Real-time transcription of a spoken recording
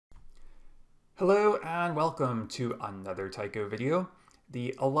Hello and welcome to another Tycho video.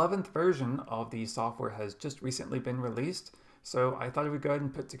 The 11th version of the software has just recently been released, so I thought I would go ahead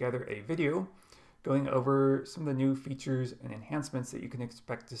and put together a video going over some of the new features and enhancements that you can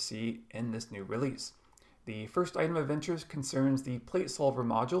expect to see in this new release. The first item of interest concerns the plate solver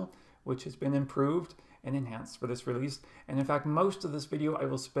module, which has been improved and enhanced for this release. And in fact, most of this video I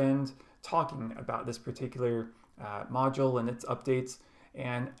will spend talking about this particular module and its updates,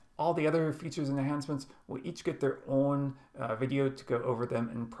 and all the other features and enhancements will each get their own video to go over them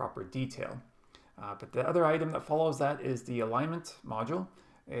in proper detail. But the other item that follows that is the alignment module.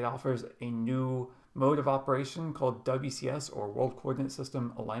 It offers a new mode of operation called WCS, or World Coordinate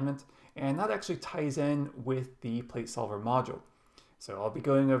System Alignment, and that actually ties in with the plate solver module. So I'll be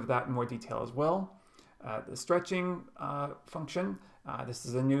going over that in more detail as well. The stretching function, this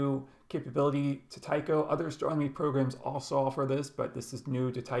is a new capability to Tycho. Other astronomy programs also offer this, but this is new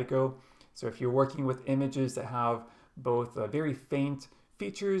to Tycho. So if you're working with images that have both very faint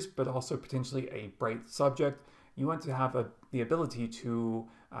features, but also potentially a bright subject, you want to have the ability to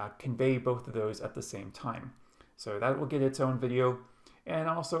convey both of those at the same time. So that will get its own video, and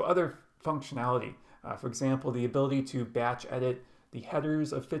also other functionality. For example, the ability to batch edit the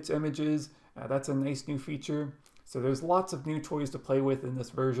headers of FITS images. That's a nice new feature. So there's lots of new toys to play with in this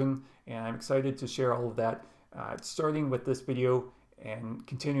version, and I'm excited to share all of that, starting with this video and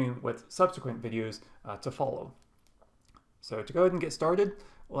continuing with subsequent videos to follow. So to go ahead and get started,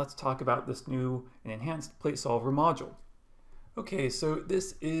 let's talk about this new and enhanced plate solver module. Okay, so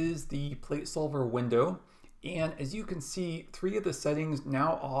this is the plate solver window, and as you can see, 3 of the settings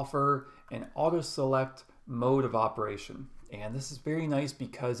now offer an auto select mode of operation. And this is very nice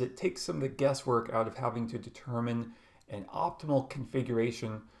because it takes some of the guesswork out of having to determine an optimal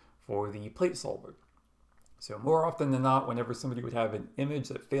configuration for the plate solver. So more often than not, whenever somebody would have an image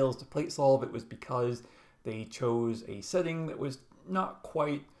that fails to plate solve, it was because they chose a setting that was not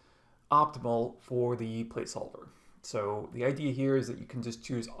quite optimal for the plate solver. So the idea here is that you can just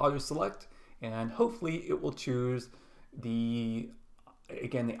choose auto select, and hopefully it will choose the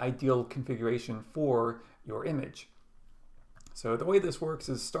ideal configuration for your image. So the way this works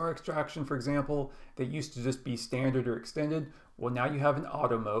is star extraction, for example, that used to just be standard or extended. Well, now you have an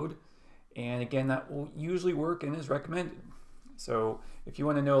auto mode, and again, that will usually work and is recommended. So if you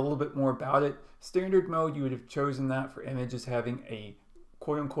want to know a little bit more about it, standard mode, you would have chosen that for images having a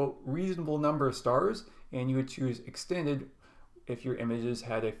quote-unquote reasonable number of stars, and you would choose extended if your images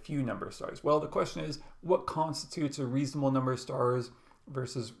had a few number of stars. Well, the question is, what constitutes a reasonable number of stars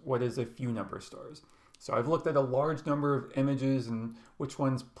versus what is a few number of stars? So I've looked at a large number of images and which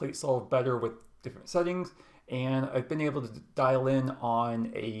ones plate solve better with different settings, and I've been able to dial in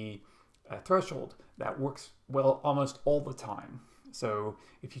on a threshold that works well almost all the time. So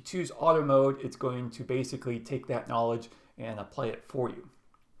if you choose auto mode, it's going to basically take that knowledge and apply it for you.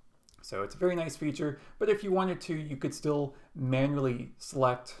 So it's a very nice feature, but if you wanted to, you could still manually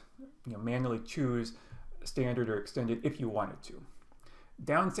select, manually choose standard or extended if you wanted to.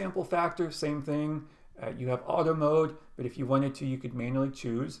 Downsample factor, same thing. You have auto mode, but if you wanted to, you could manually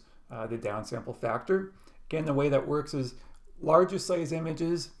choose the downsample factor. Again, the way that works is larger size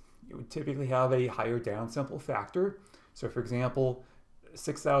images, you would typically have a higher downsample factor. So for example,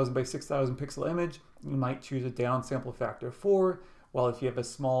 6,000 by 6,000 pixel image, you might choose a downsample factor of 4, while if you have a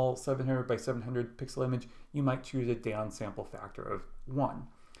small 700 by 700 pixel image, you might choose a downsample factor of 1.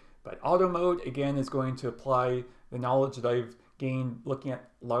 But auto mode, again, is going to apply the knowledge that I've gained looking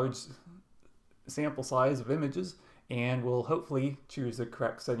at large sample size of images, and will hopefully choose the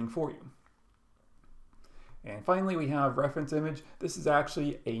correct setting for you. And finally, we have reference image. This is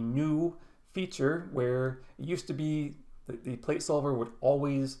actually a new feature where it used to be that the plate solver would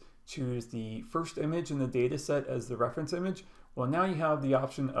always choose the first image in the data set as the reference image. Well, now you have the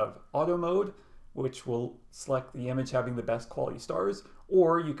option of auto mode, which will select the image having the best quality stars,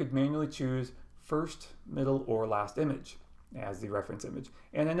 or you could manually choose first, middle, or last image as the reference image.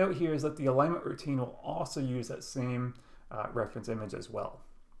 And a note here is that the alignment routine will also use that same reference image as well.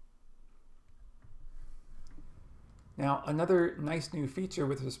 Now, another nice new feature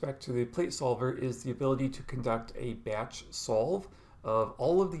with respect to the plate solver is the ability to conduct a batch solve of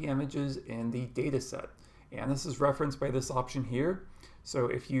all of the images in the data set. And this is referenced by this option here. So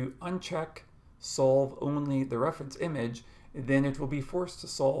if you uncheck solve only the reference image, then it will be forced to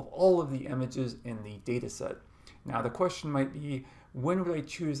solve all of the images in the data set. Now the question might be, when would I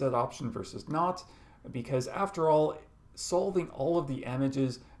choose that option versus not? Because after all, solving all of the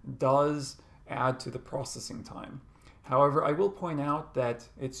images does add to the processing time. However, I will point out that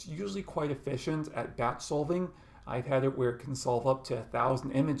it's usually quite efficient at batch solving. I've had it where it can solve up to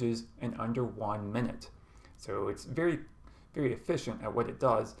 1,000 images in under 1 minute. So it's very, very efficient at what it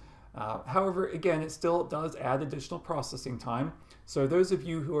does. However, again, it still does add additional processing time. So those of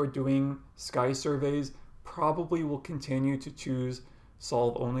you who are doing sky surveys probably will continue to choose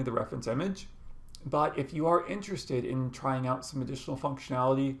solve only the reference image. But if you are interested in trying out some additional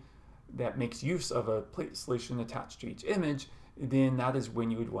functionality that makes use of a plate solution attached to each image, then that is when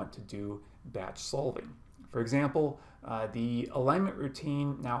you would want to do batch solving. For example, the alignment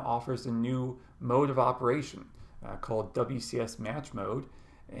routine now offers a new mode of operation called WCS match mode.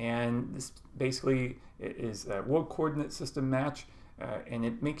 And this basically is a world coordinate system match, and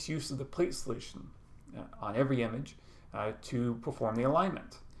it makes use of the plate solution on every image to perform the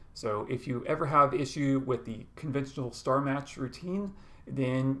alignment. So if you ever have issue with the conventional star match routine,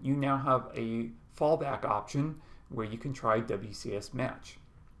 then you now have a fallback option where you can try WCS match.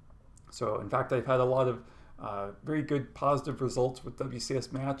 So in fact, I've had a lot of very good positive results with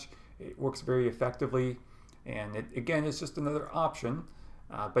WCS match. It works very effectively, and again, it's just another option,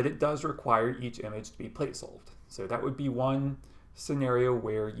 but it does require each image to be plate solved. So that would be one scenario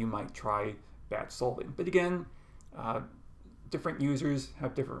where you might try batch solving. But again, different users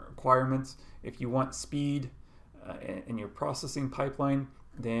have different requirements. If you want speed in your processing pipeline,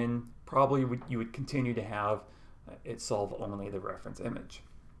 then probably you would continue to have it solve only the reference image.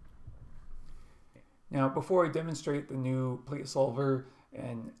 Now, before I demonstrate the new plate solver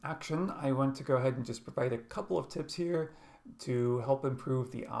in action, I want to go ahead and just provide a couple of tips here to help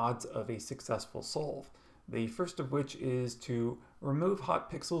improve the odds of a successful solve. The first of which is to remove hot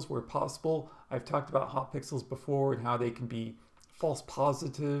pixels where possible. I've talked about hot pixels before and how they can be false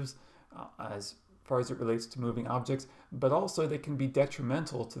positives as far as it relates to moving objects, but also they can be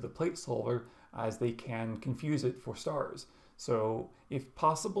detrimental to the plate solver as they can confuse it for stars. So if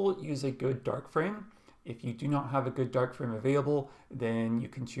possible, use a good dark frame. If you do not have a good dark frame available, then you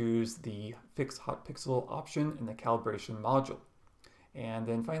can choose the fix hot pixel option in the calibration module. And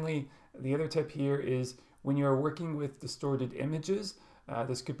then finally, the other tip here is when you're working with distorted images,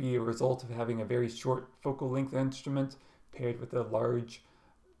 this could be a result of having a very short focal length instrument paired with a large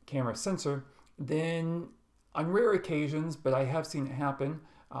camera sensor, then on rare occasions, but I have seen it happen,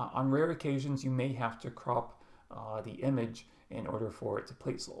 on rare occasions you may have to crop the image in order for it to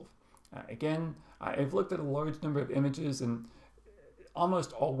plate solve. Again, I've looked at a large number of images and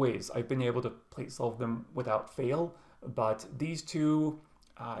almost always I've been able to plate solve them without fail, but these two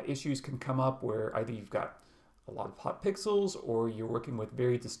issues can come up where either you've got a lot of hot pixels or you're working with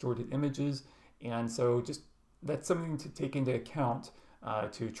very distorted images, and so just that's something to take into account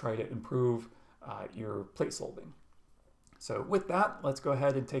to try to improve your plate solving. So with that, let's go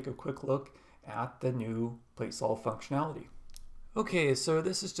ahead and take a quick look at the new plate solve functionality. Okay, so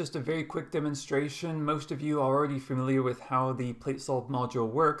this is just a very quick demonstration. Most of you are already familiar with how the plate solve module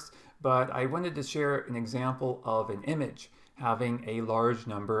works, but I wanted to share an example of an image having a large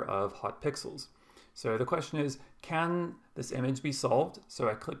number of hot pixels. So the question is, can this image be solved? So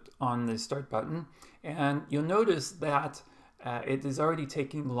I clicked on the start button, and you'll notice that it is already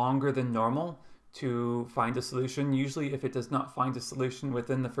taking longer than normal to find a solution. Usually if it does not find a solution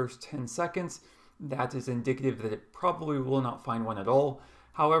within the first 10 seconds, that is indicative that it probably will not find one at all.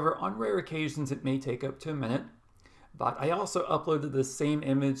 However, on rare occasions, it may take up to a minute. But I also uploaded the same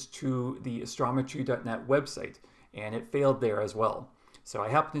image to the astrometry.net website, and it failed there as well. So I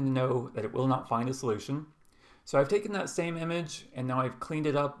happen to know that it will not find a solution. So I've taken that same image and now I've cleaned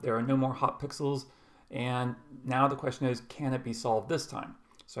it up. There are no more hot pixels. And now the question is, can it be solved this time?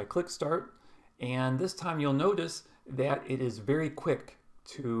 So I click start, and this time you'll notice that it is very quick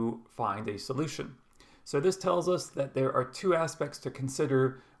to find a solution. So this tells us that there are two aspects to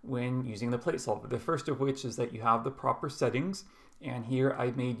consider when using the plate solver. The first of which is that you have the proper settings, and here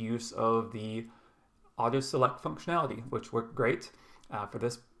I made use of the auto select functionality, which worked great for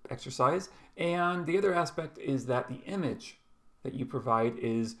this exercise. And the other aspect is that the image that you provide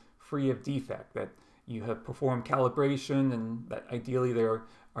is free of defect, that you have performed calibration and that ideally there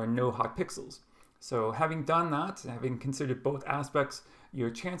are no hot pixels. So having done that, having considered both aspects, your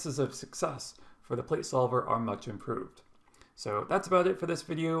chances of success for the plate solver are much improved. So that's about it for this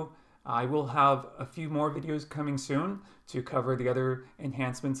video. I will have a few more videos coming soon to cover the other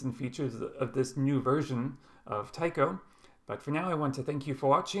enhancements and features of this new version of Tycho. But for now, I want to thank you for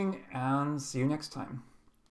watching and see you next time.